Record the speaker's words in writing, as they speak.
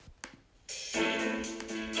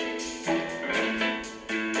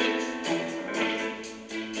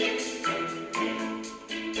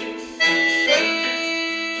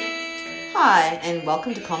and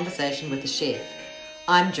welcome to Conversation with a Chef.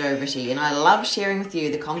 I'm Jo Ritty and I love sharing with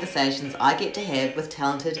you the conversations I get to have with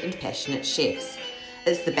talented and passionate chefs.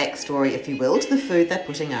 It's the backstory, if you will, to the food they're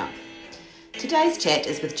putting up. Today's chat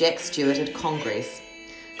is with Jack Stewart at Congress.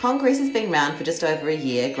 Congress has been around for just over a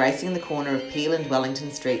year, gracing the corner of Peel and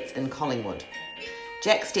Wellington streets in Collingwood.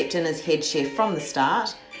 Jack stepped in as head chef from the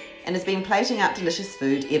start and has been plating up delicious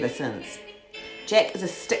food ever since. Jack is a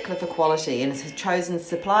stickler for quality and has chosen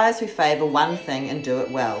suppliers who favour one thing and do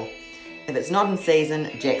it well. If it's not in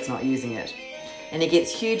season, Jack's not using it. And he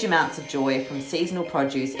gets huge amounts of joy from seasonal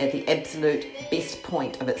produce at the absolute best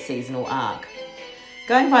point of its seasonal arc.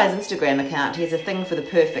 Going by his Instagram account, he has a thing for the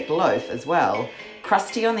perfect loaf as well.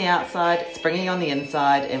 Crusty on the outside, springy on the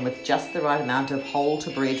inside, and with just the right amount of whole to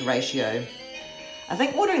bread ratio. I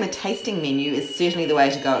think ordering the tasting menu is certainly the way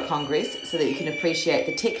to go at Congress so that you can appreciate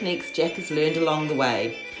the techniques Jack has learned along the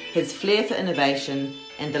way, his flair for innovation,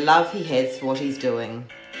 and the love he has for what he's doing.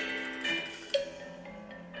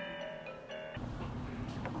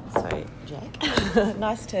 So, Jack,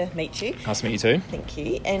 nice to meet you. Nice to meet you too. Thank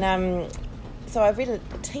you. And so I've read a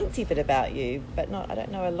teensy bit about you, but I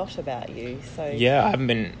don't know a lot about you. So yeah, I haven't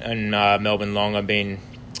been in Melbourne long. I've been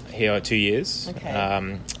here 2 years. Okay.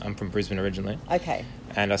 I'm from Brisbane originally. Okay.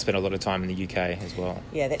 And I spent a lot of time in the UK as well.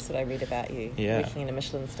 Yeah, that's what I read about you. Yeah. Working in a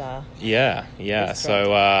Michelin star. Yeah. Restaurant.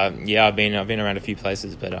 So I've been around a few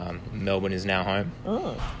places, but Melbourne is now home.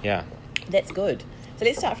 Oh. Yeah. That's good. So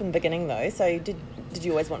let's start from the beginning though. So did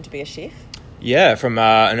you always want to be a chef? Yeah, from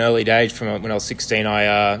an early age, from when I was 16,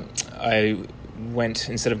 I went,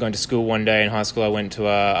 instead of going to school one day in high school, I went to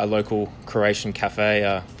a local Croatian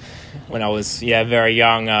cafe when I was very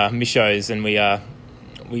young, Misho's, and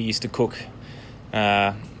we used to cook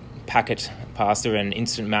packet pasta and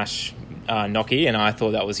instant mash gnocchi, and I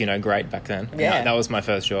thought that was great back then. Yeah. That was my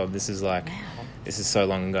first job. This is This is so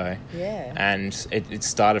long ago. Yeah. And it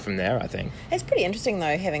started from there, I think. It's pretty interesting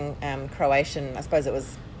though, having Croatian. I suppose it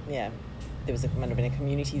was there might have been a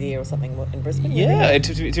community there or something in Brisbane. Yeah,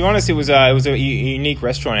 to be honest, it was a unique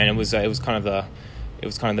restaurant, and it was kind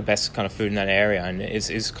of the best kind of food in that area, and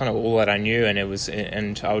it's kind of all that I knew, and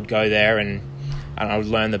I would go there and I would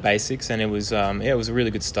learn the basics, and it was it was a really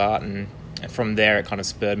good start, and from there it kind of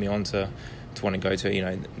spurred me on to want to go to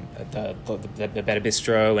the better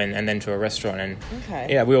bistro and then to a restaurant, and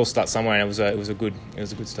okay. We all start somewhere, and it was a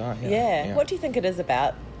good start. Yeah. What do you think it is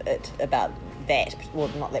about that? Well,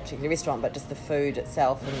 not that particular restaurant, but just the food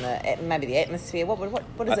itself and maybe the atmosphere.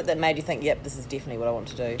 What is it that made you think, yep, this is definitely what I want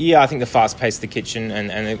to do? Yeah, I think the fast pace of the kitchen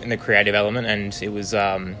and the creative element, and it was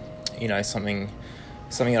something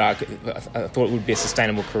that I thought would be a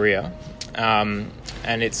sustainable career, and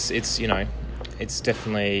it's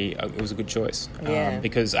definitely it was a good choice.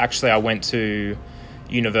 Because actually I went to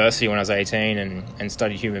university when I was 18 and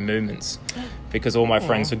studied human movements because all my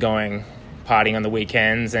friends were going partying on the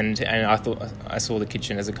weekends, and I saw the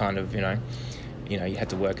kitchen as a kind of you had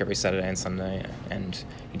to work every Saturday and Sunday, and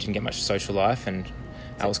you didn't get much social life, and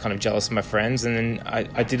I was kind of jealous of my friends, and then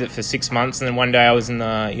I did it for 6 months, and then one day I was in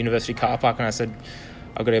the university car park and I said,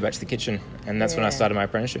 I've got to go back to the kitchen, and that's when I started my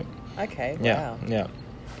apprenticiphyp. Okay. Wow. Yeah.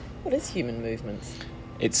 What is human movements?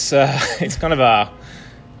 It's kind of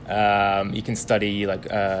you can study like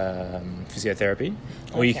physiotherapy,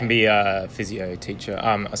 or you can be a physio teacher,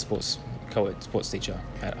 a sports teacher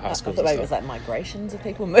at high schools. I thought maybe it was like migrations of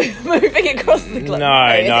people moving across the globe. No,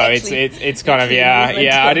 it's kind of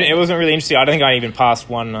it wasn't really interesting. I don't think I even passed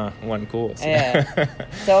one course. Yeah.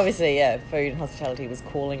 So obviously, food and hospitality was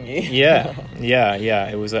calling you. Yeah.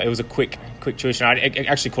 It was a quick tuition. It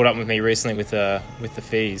actually caught up with me recently with the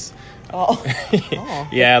fees. Oh.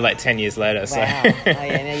 Yeah, like 10 years later. Wow. So. No,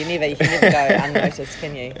 you can never go unnoticed,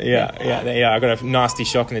 can you? Yeah. I got a nasty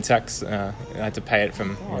shock in the tax. I had to pay it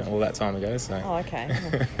from all that time ago. So. Oh, okay.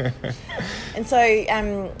 And so,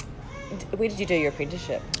 where did you do your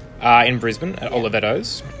apprenticeship? In Brisbane at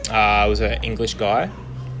Olivetto's. I was an English guy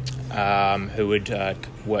who would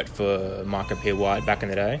work for Marco P. White back in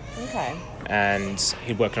the day. Okay. And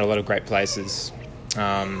he'd worked in a lot of great places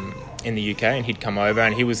in the UK, and he'd come over,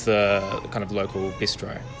 and he was the kind of local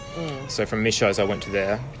bistro. So from Misho's I went to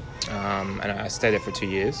there, and I stayed there for 2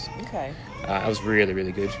 years. Okay. I was really,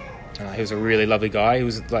 really good. He was a really lovely guy. He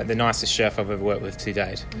was like the nicest chef I've ever worked with to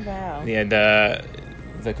date. Wow. Yeah,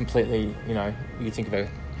 the completely, you think of a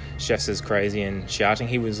chefs as crazy and shouting.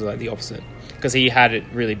 He was like the opposite, because he had it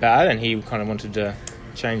really bad and he kind of wanted to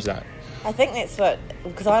change that. I think that's what,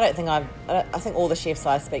 because I think all the chefs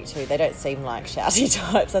I speak to, they don't seem like shouty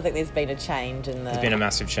types. I think there's been a change in the... There's been a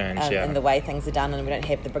massive change, in the way things are done, and we don't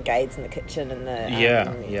have the brigades in the kitchen and the...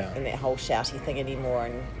 and that whole shouty thing anymore.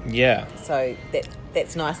 And so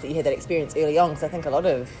that's nice that you had that experience early on, because I think a lot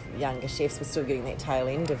of younger chefs were still getting that tail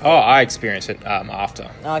end of that. Oh, I experienced it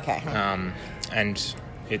after. Okay. And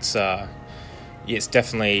it's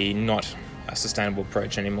definitely not a sustainable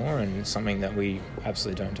approach anymore, and something that we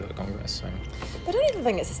absolutely don't do at Congress. So. I don't even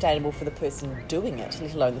think it's sustainable for the person doing it,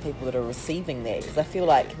 let alone the people that are receiving that, because I feel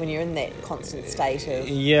like when you're in that constant state of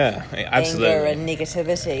anger and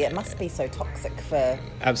negativity, it must be so toxic for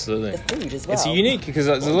the food as well. It's unique because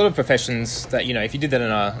there's a lot of professions that, if you did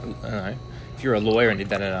that if you're a lawyer and did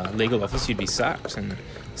that in a legal office, you'd be sacked, and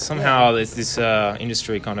somehow there's this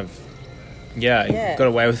industry kind of got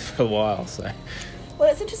away with it for a while. So. Well,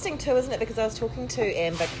 it's interesting too, isn't it? Because I was talking to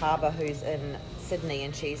Amber Carver, who's in Sydney,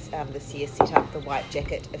 and she's this year set up the White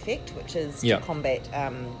Jacket Effect, which is to combat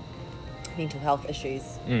mental health issues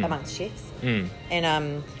amongst chefs.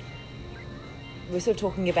 And we're sort of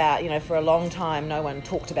talking about, for a long time, no one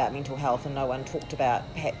talked about mental health, and no one talked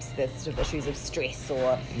about perhaps the sort of issues of stress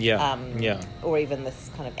or or even this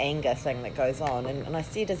kind of anger thing that goes on. And I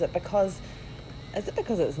said, is it because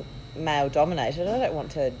it's male dominated? I don't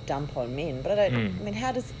want to dump on men, but I mean,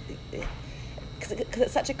 how does... Because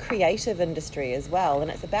it's such a creative industry as well, and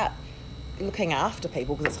it's about looking after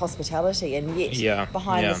people because it's hospitality, and yet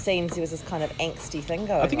behind the scenes there was this kind of angsty thing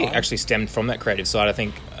going on. I think it actually stemmed from that creative side. I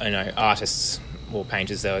think, artists or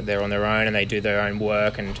painters, they're on their own and they do their own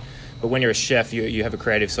work, but when you're a chef, you have a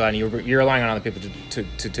creative side, and you're relying on other people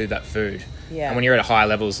to do that food. And when you're at higher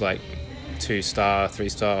levels, like 2-star,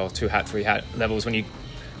 3-star, 2-hat, 3-hat levels, when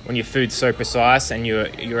your food's so precise and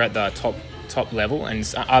you're at the top level,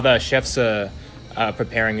 and other chefs are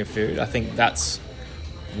preparing your food, I think that's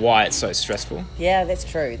why it's so stressful. Yeah, that's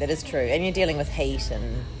true. That is true. And you're dealing with heat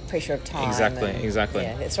and pressure of time. Exactly.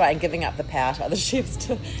 Yeah, that's right. And giving up the power to other chefs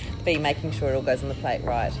to be making sure it all goes on the plate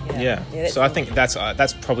right. Yeah. So I think that's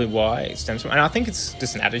probably why it stems from. And I think it's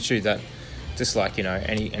just an attitude that, just like,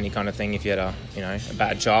 any kind of thing, if you had a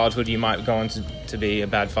bad childhood, you might go on to be a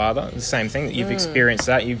bad father. The same thing, that you've experienced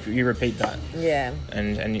that, you repeat that. Yeah.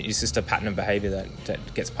 And it's just a pattern of behaviour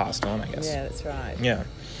that gets passed on, I guess. Yeah, that's right. Yeah.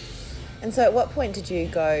 And so at what point did you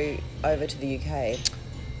go over to the UK?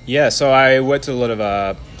 Yeah, so I worked at a lot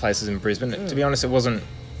of places in Brisbane. To be honest, it wasn't...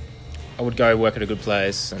 I would go work at a good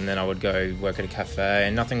place, and then I would go work at a cafe,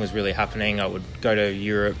 and nothing was really happening. I would go to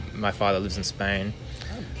Europe. My father lives in Spain.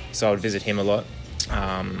 So I would visit him a lot.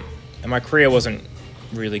 And my career wasn't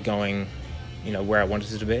really going, where I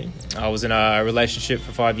wanted it to be. I was in a relationship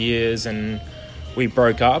for 5 years, and we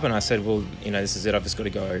broke up, and I said, well, this is it. I've just got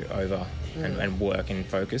to go over and work and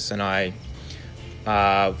focus. And I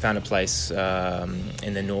found a place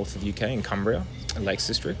in the north of the UK, in Cumbria, Lakes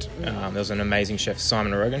District. There was an amazing chef,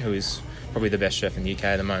 Simon Rogan, who is probably the best chef in the UK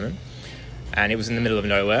at the moment. And it was in the middle of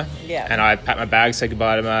nowhere. Yeah. And I packed my bags, said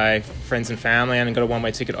goodbye to my friends and family, and got a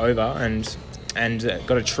one-way ticket over, and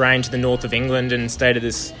got a train to the north of England, and stayed at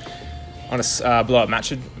this on a blow-up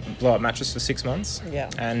mattress for 6 months. Yeah.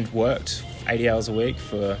 And worked 80 hours a week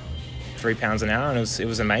for £3 an hour, and it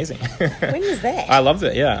was amazing. When was that? I loved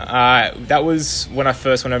it. Yeah. That was when I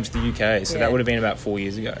first went over to the UK, so that would have been about 4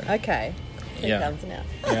 years ago. Okay. Yeah.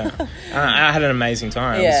 I had an amazing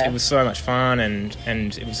time. It was so much fun, and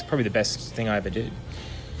it was probably the best thing I ever did.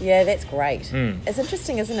 Yeah, that's great. It's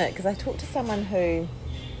interesting, isn't it? Because I talked to someone who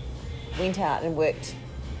went out and worked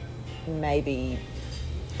maybe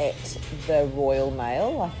at the Royal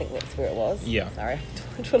Mail. I think that's where it was. Yeah. Sorry,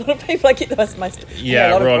 I've talked to a lot of people. I get those most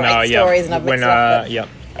Royal Mail stories, and I've mixed up. Yeah.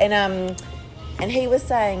 And he was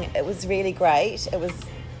saying it was really great. It was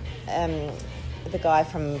the guy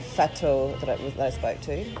from Fatul that I spoke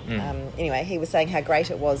to. Anyway, he was saying how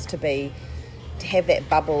great it was to have that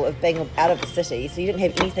bubble of being out of the city, so you didn't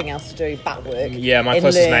have anything else to do but work. Yeah, my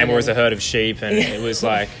closest neighbour was a herd of sheep, and it was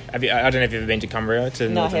like, I don't know if you've ever been to Cumbria.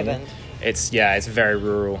 No, I haven't. It's very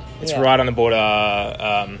rural. It's right on the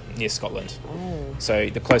border near Scotland. So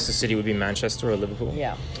the closest city would be Manchester or Liverpool.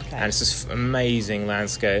 Yeah, okay. And it's this amazing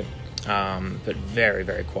landscape. But very,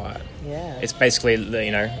 very quiet. Yeah. It's basically,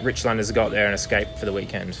 rich Londoners got there and escaped for the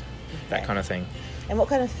weekend, that kind of thing. And what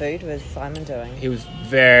kind of food was Simon doing? He was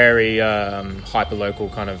very hyper-local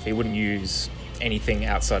kind of. He wouldn't use anything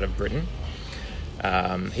outside of Britain.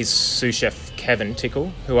 His sous chef, Kevin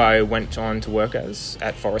Tickle, who I went on to work as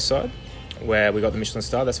at Forestside, where we got the Michelin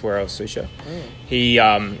star. That's where I was sous chef. He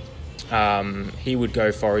would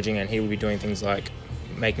go foraging, and he would be doing things like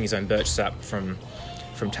making his own birch sap from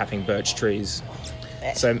tapping birch trees.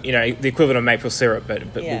 So, the equivalent of maple syrup,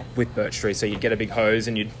 but Yeah. with birch tree. So you'd get a big hose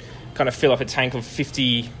and you'd kind of fill up a tank of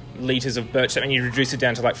 50 litres of birch syrup and you'd reduce it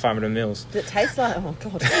down to like 500 mils. Does it taste like? Oh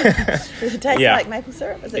God! Does it taste Yeah. like maple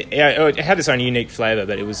syrup? Is it? Yeah, it had its own unique flavour,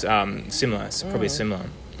 but it was similar. It's probably similar.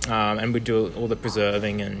 And we'd do all the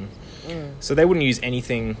preserving, and so they wouldn't use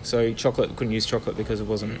anything. So chocolate couldn't use chocolate because it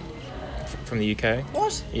wasn't from the UK.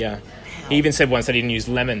 What? Yeah. He even said once that he didn't use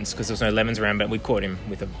lemons because there was no lemons around, but we caught him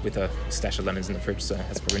with a stash of lemons in the fridge, so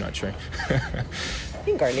that's probably not true. You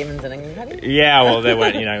can grow lemons in England, can't you? Yeah, well, they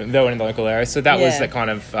weren't in the local area, so that was Yeah. the kind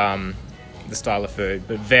of the style of food,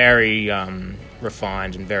 but very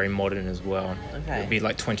refined and very modern as well. Okay. It'd be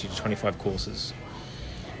like 20 to 25 courses.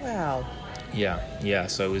 Wow. Yeah.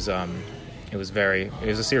 So it was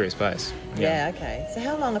a serious place. Yeah. Okay. So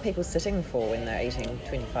how long are people sitting for when they're eating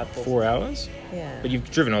 25 courses? 4 hours. Yeah. But you've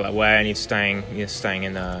driven all that way and you're staying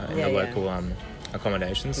in the Yeah. local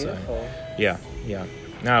accommodations. Beautiful. So yeah.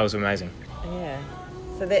 No, it was amazing. Yeah.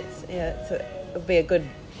 So it'll be a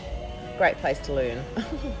great place to learn.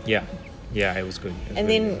 Yeah, it was good. It was And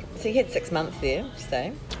really then, good. so you had 6 months there, did you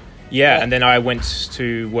say? Yeah, and then I went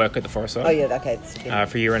to work at the Forest Side. Oh yeah, okay. It's been-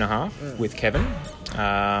 For a year and a half with Kevin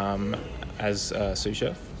as a sous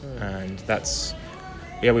chef, and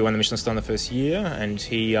we won the Michelin star in the first year, and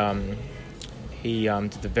he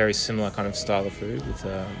did a very similar kind of style of food with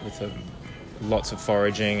lots of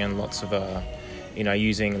foraging and lots of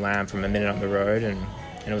using lamb from a minute up the road, and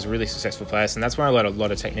it was a really successful place, and that's where I learned a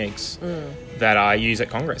lot of techniques that I use at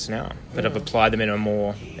Congress now, but I've applied them in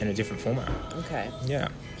a different format. Okay. Yeah.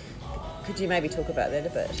 Could you maybe talk about that a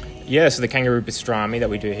bit? Yeah, so the kangaroo pastrami that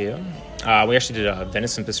we do here, we actually did a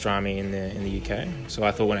venison pastrami in the UK. So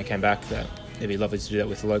I thought when I came back that it'd be lovely to do that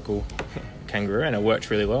with the local kangaroo, and it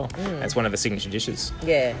worked really well. That's one of the signature dishes.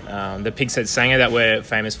 Yeah. The pig's head sanger that we're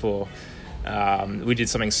famous for, we did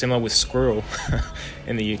something similar with squirrel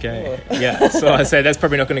in the UK. Oh. Yeah, so I said that's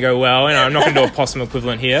probably not going to go well. I'm not going to do a possum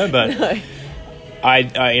equivalent here, but No.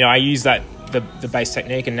 I use that. The base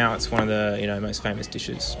technique, and now it's one of the most famous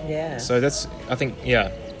dishes. Yeah. So I think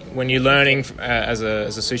when you're learning as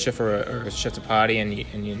a sous chef or a chef de partie, and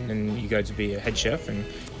you go to be a head chef, and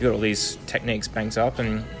you got all these techniques banked up,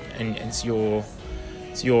 and it's your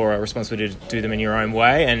responsibility to do them in your own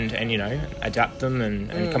way, and adapt them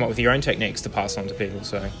and come up with your own techniques to pass on to people.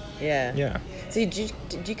 So Yeah. So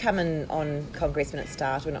did you come in on Congress when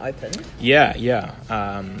it opened? Yeah.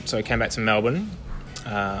 So I came back to Melbourne.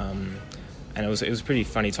 And it was a pretty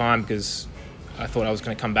funny time because I thought I was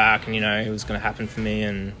going to come back and it was going to happen for me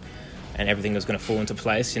and everything was going to fall into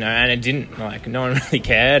place, and it didn't. Like, no one really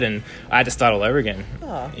cared, and I had to start all over again.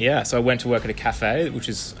 Oh. Yeah, so I went to work at a cafe which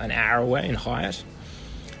is an hour away in Hyatt,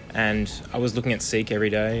 and I was looking at Seek every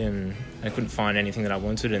day and I couldn't find anything that I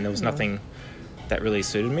wanted, and there was nothing that really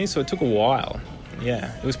suited me, so it took a while.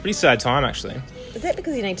 Yeah, it was a pretty sad time actually. Is that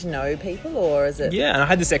because you need to know people, or is it? Yeah, and I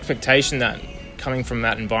had this expectation that coming from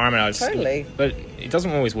that environment, Totally. But it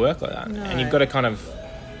doesn't always work like that. No. And you've got to kind of,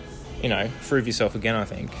 prove yourself again, I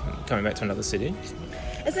think, coming back to another city.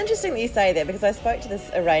 It's interesting that you say that, because I spoke to this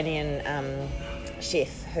Iranian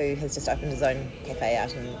chef who has just opened his own cafe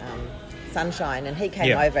out in Sunshine, and he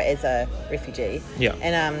came over as a refugee. Yeah.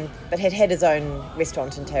 And but had his own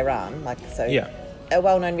restaurant in Tehran, a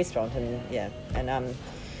well-known restaurant,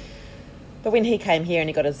 but when he came here and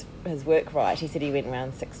he got his work right, he said he went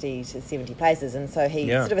around 60 to 70 places, and so he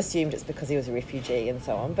sort of assumed it's because he was a refugee and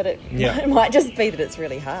so on, but it might just be that it's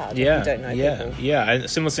really hard if you don't know people. Yeah, and a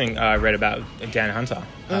similar thing I read about Dan Hunter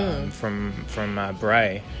from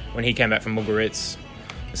Bray. When he came back from Mugaritz,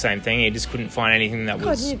 the same thing, he just couldn't find anything that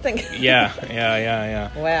was... God, you'd think... Yeah.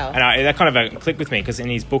 Wow. And that kind of clicked with me, because in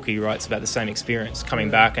his book he writes about the same experience, coming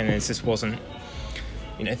back, and it just wasn't...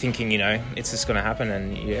 thinking, it's just going to happen,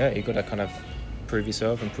 and you've got to kind of prove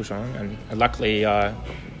yourself and push on. And luckily,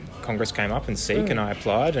 Congress came up and Seek, and I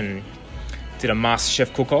applied and did a Master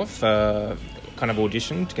Chef cook-off, kind of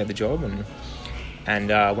audition to get the job, and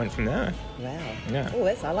went from there. Wow. Yeah. Oh,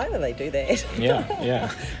 I like that they do that.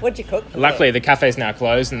 Yeah. What'd you cook? Luckily, the cafe's now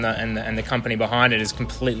closed, and the company behind it is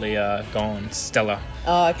completely gone. Stellar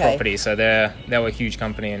Property. So they were a huge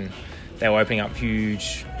company, and they were opening up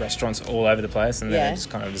huge restaurants all over the place, and then it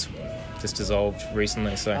just kind of just dissolved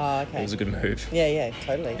recently. So it was a good move. Yeah,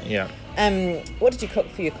 totally. Yeah. What did you cook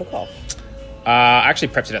for your cook-off? I actually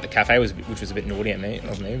prepped it at the cafe, which was a bit naughty of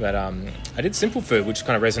me, but I did simple food, which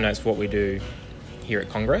kind of resonates with what we do here at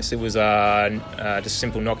Congress. It was just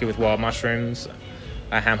simple gnocchi with wild mushrooms,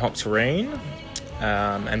 a ham hock terrine,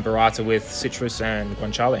 and burrata with citrus and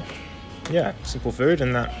guanciale. Yeah, simple food,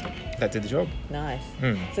 and that did the job. Nice.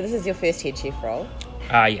 So this is your first head chef role?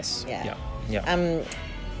 Yes. Yeah. Yeah.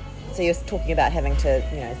 So you're talking about having to,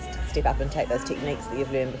 step up and take those techniques that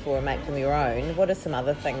you've learned before and make them your own. What are some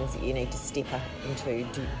other things that you need to step up into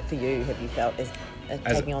for you, have you felt, as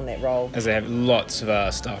taking on that role? As I have lots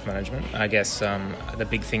of staff management, I guess the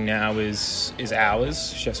big thing now is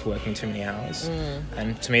hours, chefs working too many hours.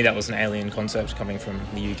 And to me that was an alien concept coming from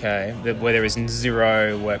the UK, where there is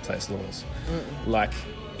zero workplace laws. Like,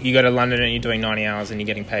 you go to London and you're doing 90 hours and you're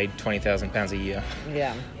getting paid £20,000 a year.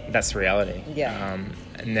 Yeah. That's the reality. Yeah.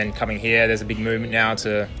 And then coming here, there's a big movement now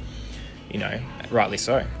to, rightly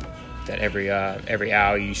so, that every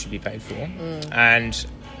hour you should be paid for. And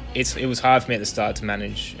it was hard for me at the start to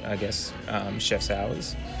manage, I guess, chef's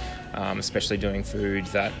hours, especially doing food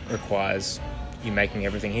that requires you making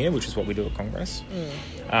everything here, which is what we do at Congress.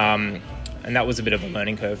 And that was a bit of a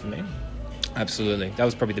learning curve for me. Absolutely. That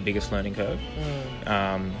was probably the biggest learning curve.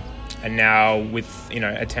 And now with,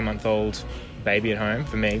 a 10-month-old baby at home,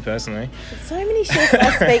 for me personally. So many chefs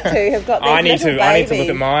I speak to have got these I need to look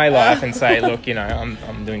at my life and say, look,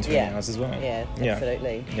 I'm doing too many hours as well. Yeah,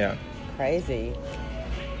 absolutely. Yeah. Crazy.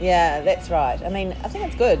 Yeah, that's right. I mean, I think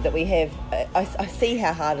it's good that we have... I see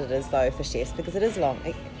how hard it is, though, for chefs, because it is long.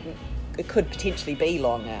 It could potentially be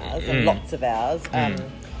long hours and lots of hours.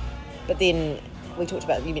 But then we talked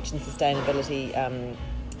about, you mentioned sustainability,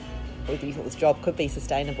 whether you thought this job could be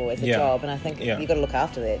sustainable as a job, and I think you've got to look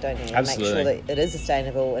after that, don't you? Absolutely. And make sure that it is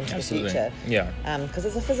sustainable into the future. Yeah. Because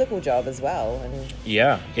it's a physical job as well. And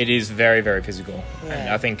yeah, it is very, very physical. Yeah. And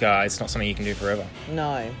I think it's not something you can do forever.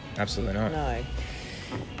 No. Absolutely not. No.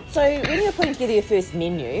 So when you were putting together your first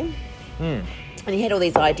menu, and you had all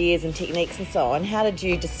these ideas and techniques and so on, how did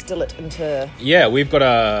you distill it into... Yeah, we've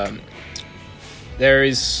got there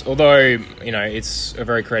is, although, it's a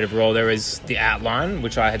very creative role, there is the outline,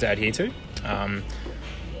 which I had to adhere to.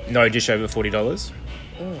 No dish over $40.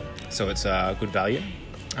 So it's good value.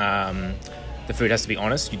 The food has to be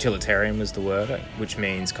honest. Utilitarian was the word, which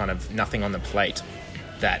means kind of nothing on the plate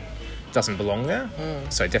that doesn't belong there.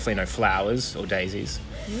 So definitely no flowers or daisies.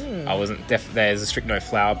 There's a strict no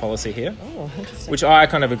flower policy here. Oh, interesting. Which I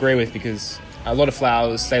kind of agree with, because a lot of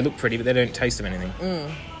flowers, they look pretty, but they don't taste of anything.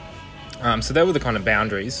 So they were the kind of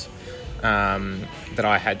boundaries that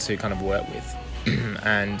I had to kind of work with.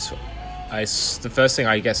 And the first thing,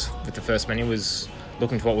 I guess, with the first menu was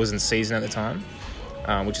looking to what was in season at the time,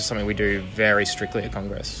 which is something we do very strictly at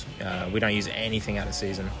Congress. We don't use anything out of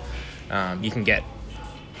season. You can get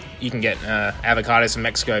avocados from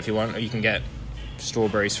Mexico if you want, or you can get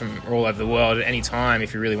strawberries from all over the world at any time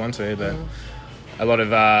if you really want to, but a lot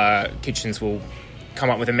of kitchens will come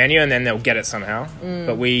up with a menu and then they'll get it somehow.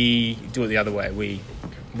 But we do it the other way.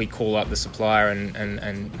 We call up the supplier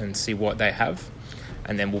and see what they have,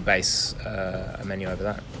 and then we'll base a menu over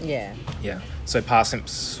that. Yeah. So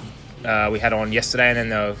parsnips we had on yesterday,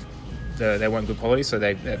 and then they weren't good quality, so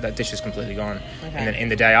that dish is completely gone. Okay. And then in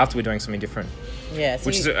the day after, we're doing something different. Yeah.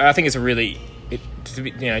 So I think it's a really...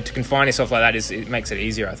 to confine yourself like that it makes it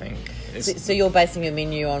easier, I think. So you're basing your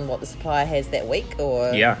menu on what the supplier has that week,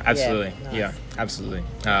 or? Yeah, absolutely. Nice. Yeah, absolutely.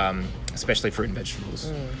 Especially fruit and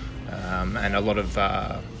vegetables. And a lot of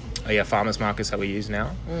farmers markets that we use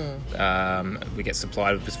now. We get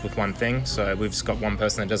supplied with one thing, so we've just got one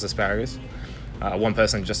person that does asparagus, one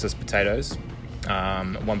person just does potatoes,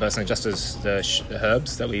 one person that just does the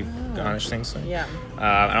herbs that we garnish things. So. Yeah.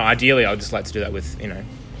 And ideally, I'd just like to do that with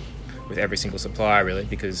with every single supplier, really,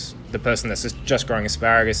 because the person that's just growing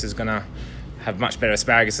asparagus is going to have much better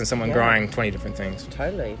asparagus than someone growing 20 different things.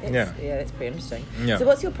 Totally. That's pretty interesting. Yeah. So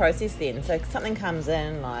what's your process then? So something comes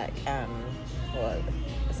in like,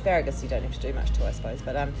 asparagus you don't have to do much to, I suppose.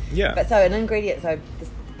 But But so an ingredient, so the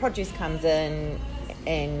produce comes in,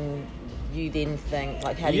 and you then think,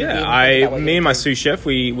 like, how do you then think about what me and my sous chef,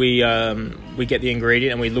 we get the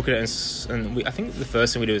ingredient and we look at it, and I think the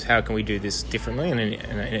first thing we do is, how can we do this differently and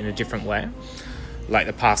in a different way? Like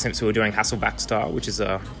the parsnips, we were doing Hasselback style, which is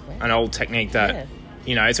an old technique that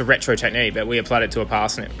it's a retro technique, but we applied it to a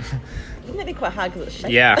parsnip. Wouldn't that be quite hard because it's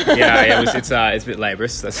shaped? Yeah. It's a bit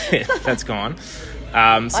laborious. That's gone. So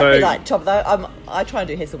I'd be like I try and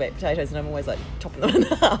do Hasselback potatoes, and I'm always like chopping them in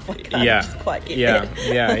half. I can't just quite get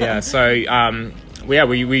that. So we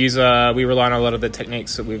rely on a lot of the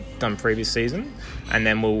techniques that we've done previous season, and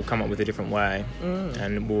then we'll come up with a different way,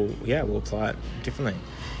 and we'll apply it differently.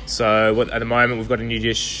 So at the moment we've got a new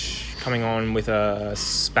dish coming on with a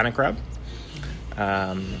spanner crab.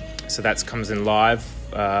 So that comes in live.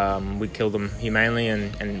 We kill them humanely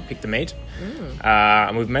and pick the meat.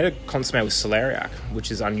 And we've made a consommé with celeriac, which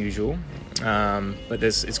is unusual, but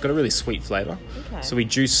it's got a really sweet flavour. Okay. So we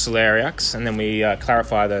juice celeriacs, and then we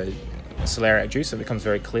clarify the celeriac juice so it becomes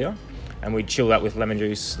very clear, and we chill that with lemon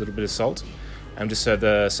juice, a little bit of salt, and just serve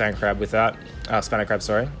the sand crab with that, spano crab,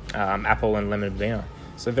 apple and lemon verbena.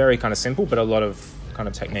 So very kind of simple, but a lot of kind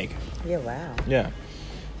of technique. Yeah, wow. Yeah.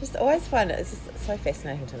 Just always find it's just so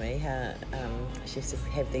fascinating to me how chefs just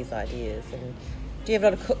have these ideas. And do you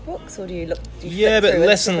have a lot of cookbooks, or do you but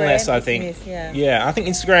less and less, I think. Yeah, I think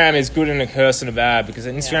Instagram is good and a curse and a bad, because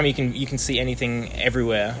on Instagram you can see anything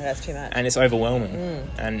everywhere. Oh, that's too much. And it's overwhelming.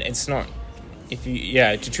 And it's not, if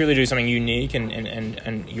you to truly do something unique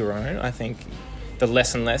and your own, I think the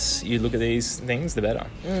less and less you look at these things, the better.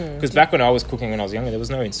 Because back when I was cooking when I was younger, there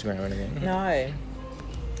was no Instagram or anything. No.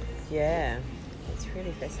 Yeah. It's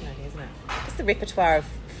really fascinating, isn't it? Just the repertoire of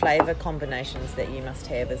flavour combinations that you must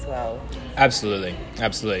have as well. Absolutely.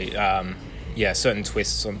 Certain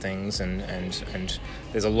twists on things, and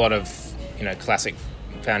there's a lot of classic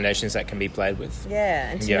foundations that can be played with.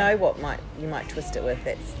 Yeah, and to know what you might twist it with,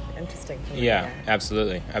 that's interesting for me. Yeah,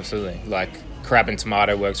 absolutely. Like crab and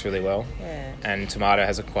tomato works really well. Yeah. And tomato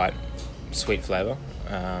has a quite sweet flavour.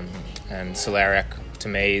 And celeriac to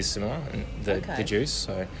me is similar, the juice,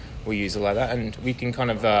 so we use it like that. And we can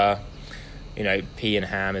kind of pea and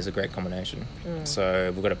ham is a great combination.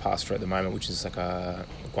 So we've got a pasta at the moment, which is like a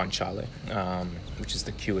guanciale, which is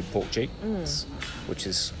the cured pork cheek, which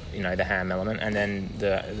is the ham element, and then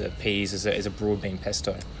the peas is a broad bean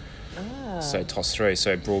pesto. So tossed through.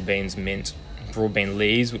 So broad beans, mint, broad bean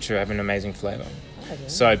leaves, which have an amazing flavour.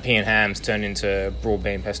 So pea and ham's turned into broad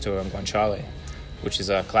bean pesto and guanciale, which is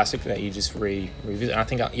a classic that you just revisit. And I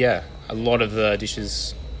think a lot of the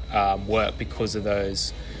dishes work because of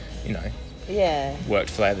those worked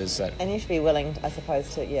flavours. And you should be willing, I suppose,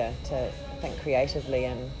 to think creatively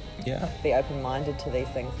and be open-minded to these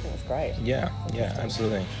things. I think it's great. Yeah,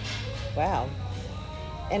 absolutely. Wow.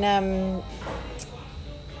 And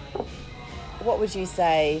what would you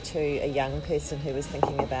say to a young person who was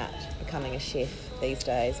thinking about becoming a chef these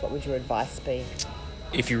days? What would your advice be?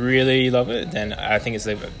 If you really love it, then I think it's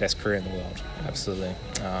the best career in the world. Absolutely.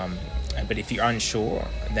 But if you're unsure,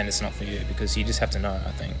 then it's not for you, because you just have to know,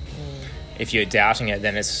 I think. If you're doubting it,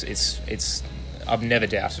 then it's I've never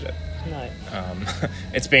doubted it. No.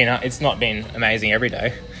 It's not been amazing every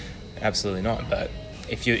day. Absolutely not. But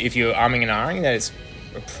if you're umming and ahhing, that it's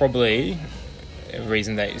probably a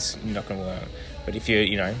reason that it's not going to work. But if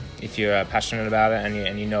you're passionate about it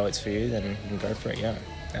and you know it's for you, then you can go for it. Yeah,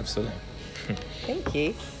 absolutely. Thank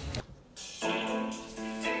you.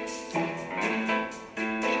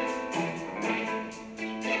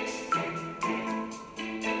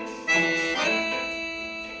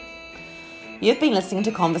 You've been listening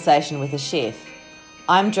to Conversation with a Chef.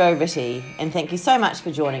 I'm Jo Ritty, and thank you so much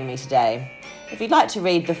for joining me today. If you'd like to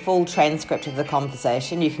read the full transcript of the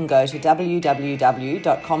conversation, you can go to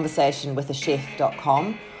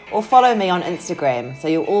www.conversationwithachef.com or follow me on Instagram, so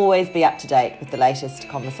you'll always be up to date with the latest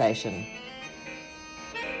conversation.